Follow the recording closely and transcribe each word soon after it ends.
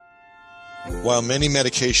While many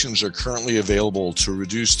medications are currently available to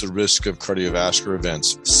reduce the risk of cardiovascular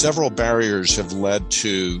events, several barriers have led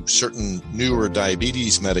to certain newer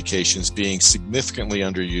diabetes medications being significantly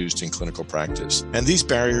underused in clinical practice. And these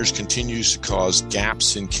barriers continue to cause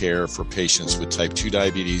gaps in care for patients with type 2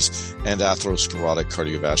 diabetes and atherosclerotic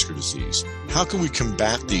cardiovascular disease. How can we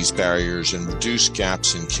combat these barriers and reduce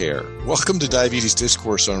gaps in care? Welcome to Diabetes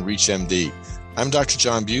Discourse on ReachMD. I'm Dr.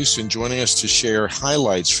 John Buse, and joining us to share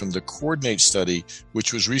highlights from the Coordinate study,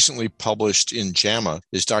 which was recently published in JAMA,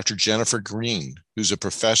 is Dr. Jennifer Green, who's a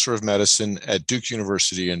professor of medicine at Duke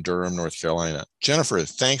University in Durham, North Carolina. Jennifer,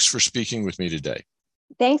 thanks for speaking with me today.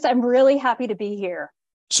 Thanks. I'm really happy to be here.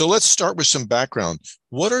 So let's start with some background.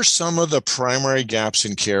 What are some of the primary gaps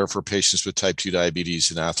in care for patients with type 2 diabetes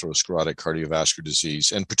and atherosclerotic cardiovascular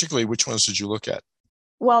disease? And particularly, which ones did you look at?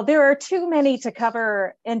 Well, there are too many to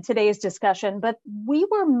cover in today's discussion, but we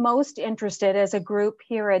were most interested as a group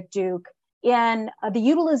here at Duke in the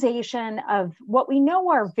utilization of what we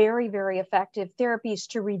know are very, very effective therapies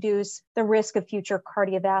to reduce the risk of future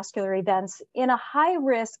cardiovascular events in a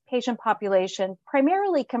high-risk patient population,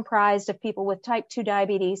 primarily comprised of people with type 2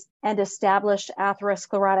 diabetes and established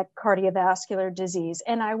atherosclerotic cardiovascular disease.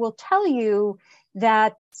 And I will tell you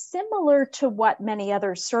that similar to what many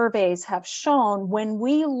other surveys have shown, when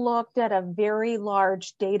we looked at a very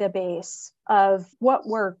large database of what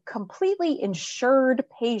were completely insured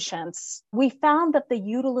patients, we found that the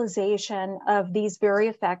utilization of these very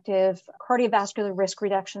effective cardiovascular risk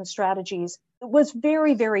reduction strategies was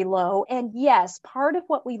very, very low. And yes, part of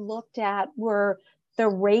what we looked at were the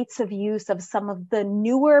rates of use of some of the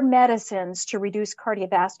newer medicines to reduce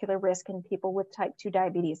cardiovascular risk in people with type 2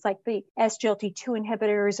 diabetes, like the SGLT2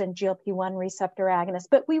 inhibitors and GLP-1 receptor agonists.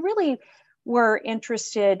 But we really were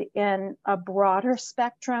interested in a broader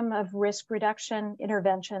spectrum of risk reduction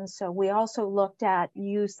interventions. So we also looked at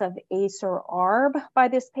use of ACE or ARB by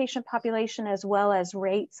this patient population, as well as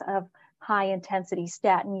rates of high-intensity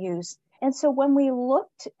statin use. And so when we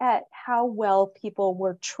looked at how well people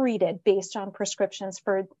were treated based on prescriptions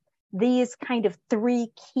for these kind of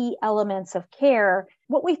three key elements of care,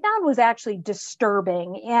 what we found was actually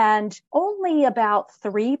disturbing. And only about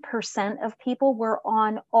 3% of people were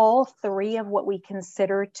on all three of what we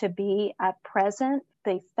consider to be at present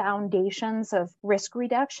the foundations of risk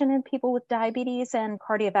reduction in people with diabetes and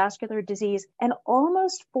cardiovascular disease. And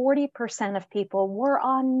almost 40% of people were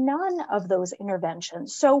on none of those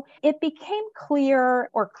interventions. So it became clear,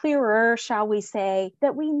 or clearer, shall we say,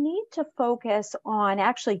 that we need to focus on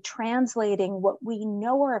actually translating what we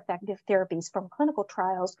know are effective therapies from clinical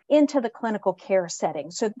trials into the clinical care setting.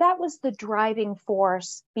 So that was the driving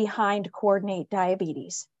force behind Coordinate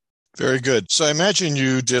Diabetes. Very good. So I imagine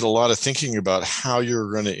you did a lot of thinking about how you're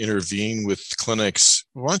going to intervene with clinics.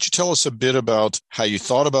 Why don't you tell us a bit about how you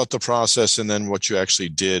thought about the process and then what you actually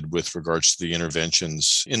did with regards to the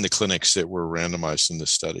interventions in the clinics that were randomized in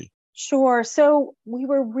this study? Sure. So we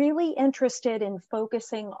were really interested in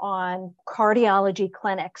focusing on cardiology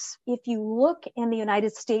clinics. If you look in the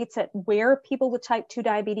United States at where people with type 2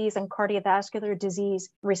 diabetes and cardiovascular disease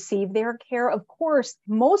receive their care, of course,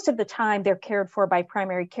 most of the time they're cared for by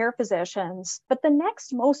primary care physicians. But the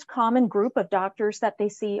next most common group of doctors that they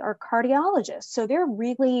see are cardiologists. So they're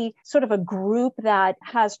really sort of a group that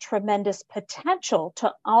has tremendous potential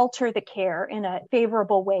to alter the care in a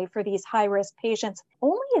favorable way for these high-risk patients.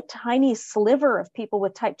 Only a tiny sliver of people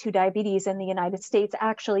with type 2 diabetes in the United States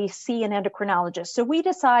actually see an endocrinologist. So we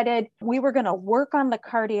decided we were going to work on the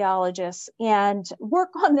cardiologists and work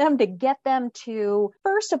on them to get them to,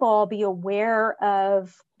 first of all, be aware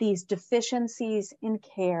of these deficiencies in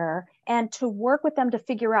care and to work with them to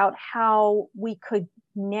figure out how we could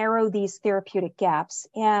narrow these therapeutic gaps.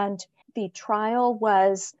 And the trial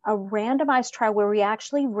was a randomized trial where we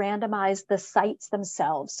actually randomized the sites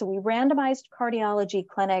themselves. So we randomized cardiology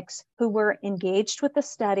clinics who were engaged with the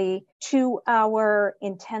study to our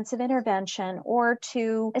intensive intervention or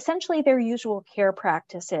to essentially their usual care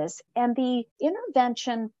practices. And the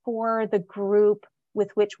intervention for the group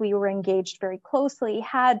with which we were engaged very closely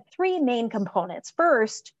had three main components.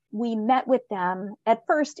 First, we met with them at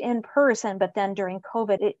first in person, but then during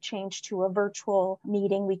COVID, it changed to a virtual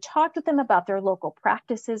meeting. We talked with them about their local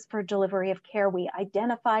practices for delivery of care. We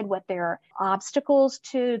identified what their obstacles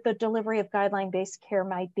to the delivery of guideline-based care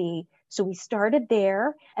might be. So we started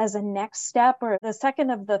there as a next step, or the second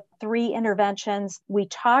of the three interventions. We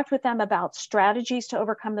talked with them about strategies to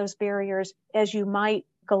overcome those barriers. As you might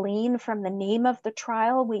glean from the name of the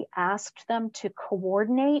trial, we asked them to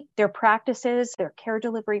coordinate their practices, their care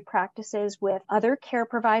delivery practices with other care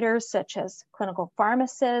providers, such as clinical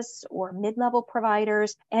pharmacists or mid-level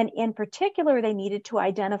providers. And in particular, they needed to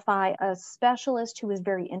identify a specialist who was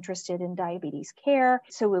very interested in diabetes care.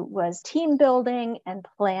 So it was team building and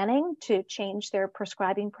planning to change their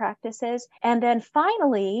prescribing practices. And then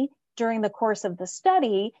finally, during the course of the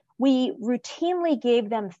study, we routinely gave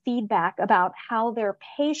them feedback about how their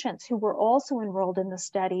patients who were also enrolled in the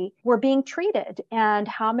study were being treated and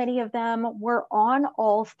how many of them were on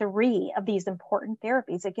all three of these important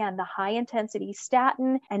therapies. Again, the high intensity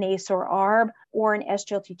statin, an ACE or ARB, or an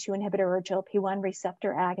SGLT2 inhibitor or GLP-1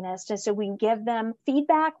 receptor agonist. And so we give them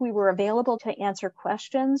feedback. We were available to answer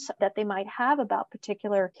questions that they might have about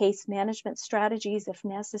particular case management strategies if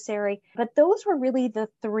necessary. But those were really the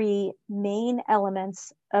three main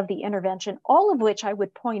elements of the intervention, all of which I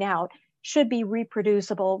would point out should be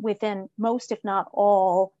reproducible within most, if not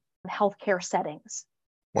all, healthcare settings.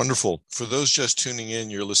 Wonderful. For those just tuning in,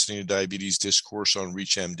 you're listening to Diabetes Discourse on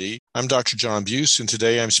ReachMD. I'm Dr. John Buse, and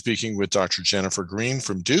today I'm speaking with Dr. Jennifer Green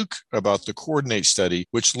from Duke about the Coordinate study,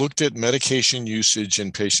 which looked at medication usage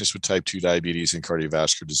in patients with type 2 diabetes and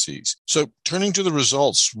cardiovascular disease. So turning to the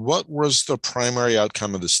results, what was the primary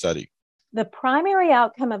outcome of the study? The primary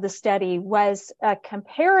outcome of the study was a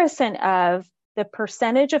comparison of the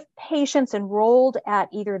percentage of patients enrolled at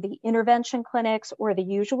either the intervention clinics or the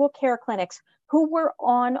usual care clinics who were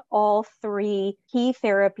on all three key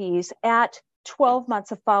therapies at 12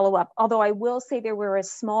 months of follow-up. Although I will say there were a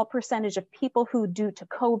small percentage of people who, due to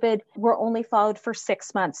COVID, were only followed for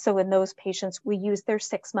 6 months. So in those patients, we used their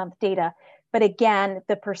 6-month data. But again,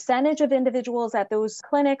 the percentage of individuals at those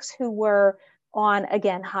clinics who were on,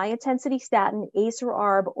 again, high-intensity statin, ACE or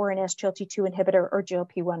ARB, or an SGLT2 inhibitor or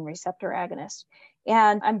GLP-1 receptor agonist.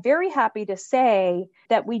 And I'm very happy to say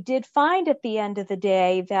that we did find at the end of the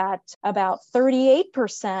day that about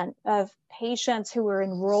 38% of patients who were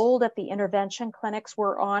enrolled at the intervention clinics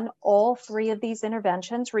were on all three of these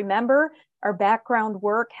interventions. Remember, our background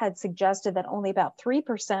work had suggested that only about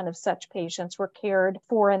 3% of such patients were cared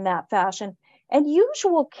for in that fashion. And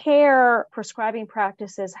usual care prescribing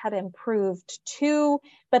practices had improved too,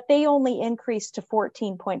 but they only increased to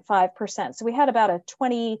 14.5%. So we had about a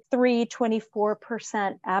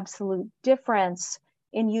 24% absolute difference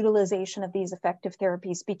in utilization of these effective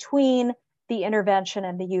therapies between the intervention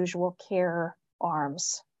and the usual care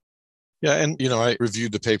arms. Yeah, and I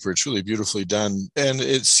reviewed the paper. It's really beautifully done. And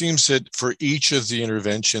it seems that for each of the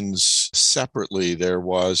interventions separately, there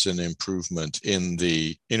was an improvement in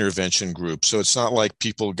the intervention group. So it's not like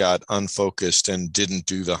people got unfocused and didn't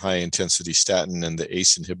do the high intensity statin and the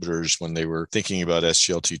ACE inhibitors when they were thinking about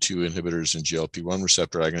SGLT2 inhibitors and GLP-1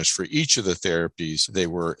 receptor agonists. For each of the therapies, they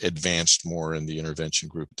were advanced more in the intervention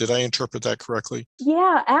group. Did I interpret that correctly?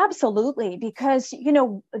 Yeah, absolutely. Because,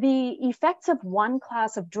 the effects of one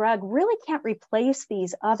class of drug really can't replace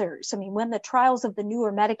these others. I mean, when the trials of the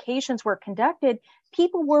newer medications were conducted,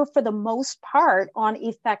 people were, for the most part, on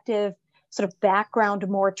effective sort of background,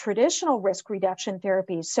 more traditional risk reduction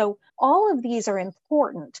therapies. So all of these are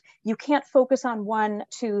important. You can't focus on one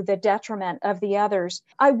to the detriment of the others.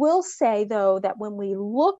 I will say, though, that when we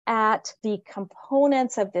look at the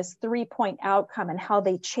components of this 3-point outcome and how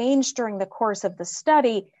they changed during the course of the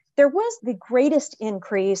study, there was the greatest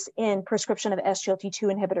increase in prescription of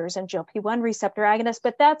SGLT2 inhibitors and GLP-1 receptor agonists,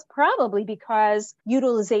 but that's probably because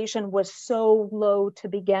utilization was so low to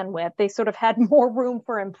begin with. They sort of had more room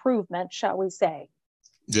for improvement, shall we say.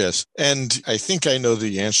 Yes. And I think I know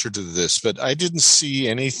the answer to this, but I didn't see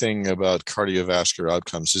anything about cardiovascular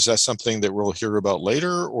outcomes. Is that something that we'll hear about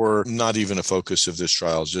later, or not even a focus of this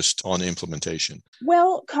trial, just on implementation?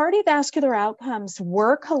 Well, cardiovascular outcomes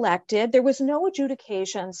were collected. There was no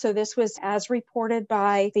adjudication. So this was as reported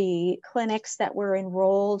by the clinics that were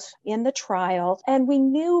enrolled in the trial. And we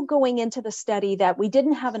knew going into the study that we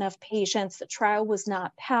didn't have enough patients. The trial was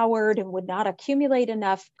not powered and would not accumulate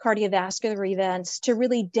enough cardiovascular events to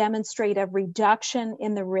really demonstrate a reduction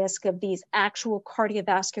in the risk of these actual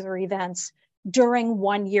cardiovascular events during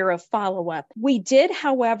 1 year of follow-up. We did,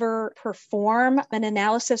 however, perform an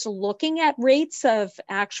analysis looking at rates of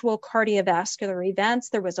actual cardiovascular events.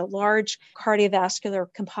 There was a large cardiovascular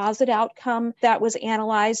composite outcome that was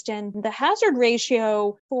analyzed, and the hazard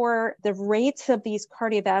ratio for the rates of these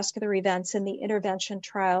cardiovascular events in the intervention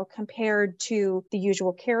trial compared to the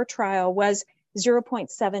usual care trial was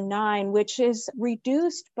 0.79, which is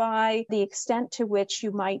reduced by the extent to which you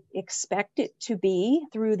might expect it to be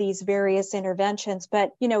through these various interventions.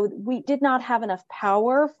 But, we did not have enough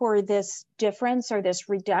power for this difference or this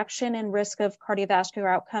reduction in risk of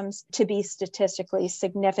cardiovascular outcomes to be statistically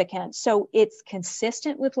significant. So it's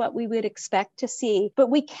consistent with what we would expect to see, but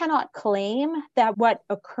we cannot claim that what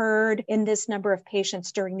occurred in this number of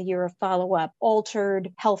patients during the year of follow-up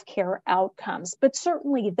altered healthcare outcomes. But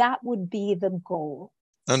certainly that would be the goal.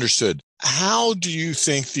 Understood. How do you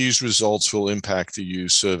think these results will impact the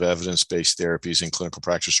use of evidence-based therapies in clinical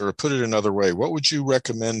practice? Or put it another way, what would you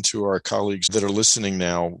recommend to our colleagues that are listening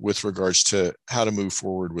now with regards to how to move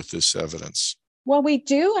forward with this evidence? Well, we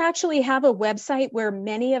do actually have a website where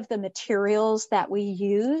many of the materials that we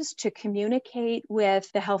use to communicate with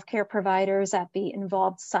the healthcare providers at the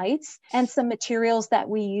involved sites and some materials that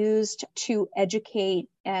we used to educate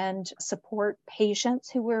and support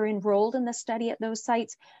patients who were enrolled in the study at those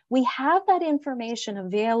sites. We have that information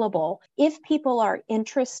available if people are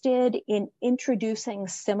interested in introducing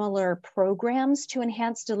similar programs to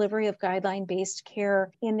enhance delivery of guideline-based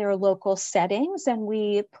care in their local settings. And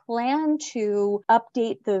we plan to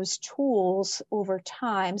update those tools over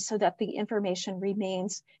time so that the information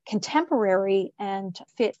remains contemporary and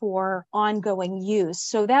fit for ongoing use.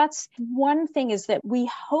 So that's one thing, is that we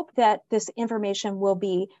hope that this information will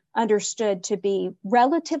be understood to be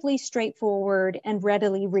relatively straightforward and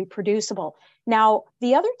readily reproducible. Now,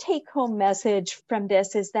 the other take-home message from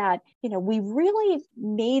this is that, we really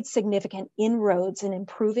made significant inroads in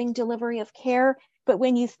improving delivery of care. But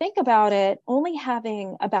when you think about it, only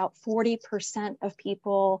having about 40% of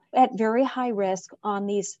people at very high risk on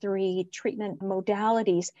these 3 treatment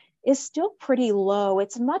modalities is still pretty low.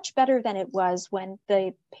 It's much better than it was when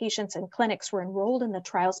the patients and clinics were enrolled in the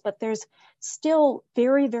trials, but there's still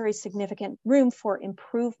very, very significant room for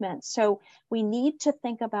improvement. So we need to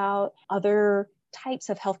think about other types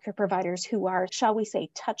of healthcare providers who are, shall we say,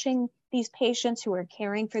 touching these patients, who are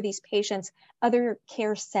caring for these patients, other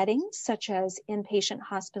care settings such as inpatient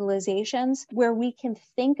hospitalizations, where we can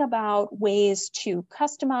think about ways to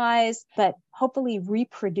customize, but hopefully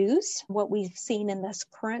reproduce what we've seen in this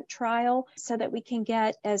current trial so that we can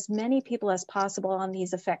get as many people as possible on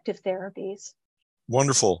these effective therapies.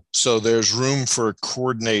 Wonderful. So there's room for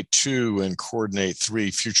Coordinate 2 and Coordinate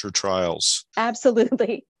 3 future trials.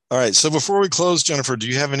 Absolutely. All right. So before we close, Jennifer, do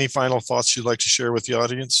you have any final thoughts you'd like to share with the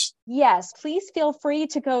audience? Yes, please feel free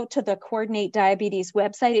to go to the Coordinate Diabetes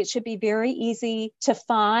website. It should be very easy to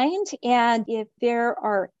find. And if there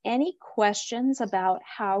are any questions about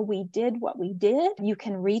how we did what we did, you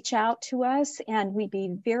can reach out to us and we'd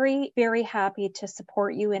be very, very happy to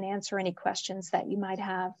support you and answer any questions that you might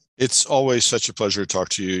have. It's always such a pleasure to talk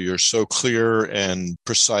to you. You're so clear and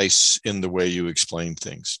precise in the way you explain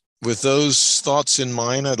things. With those thoughts in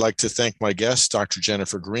mind, I'd like to thank my guest, Dr.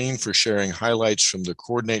 Jennifer Green, for sharing highlights from the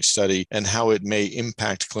Coordinate study and how it may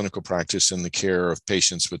impact clinical practice in the care of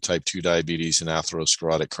patients with type 2 diabetes and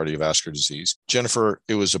atherosclerotic cardiovascular disease. Jennifer,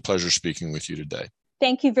 it was a pleasure speaking with you today.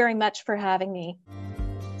 Thank you very much for having me.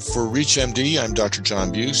 For ReachMD, I'm Dr.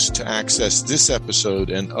 John Buse. To access this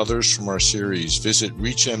episode and others from our series, visit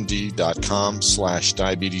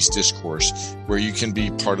reachmd.com/diabetesdiscourse, where you can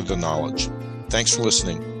be part of the knowledge. Thanks for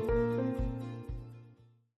listening.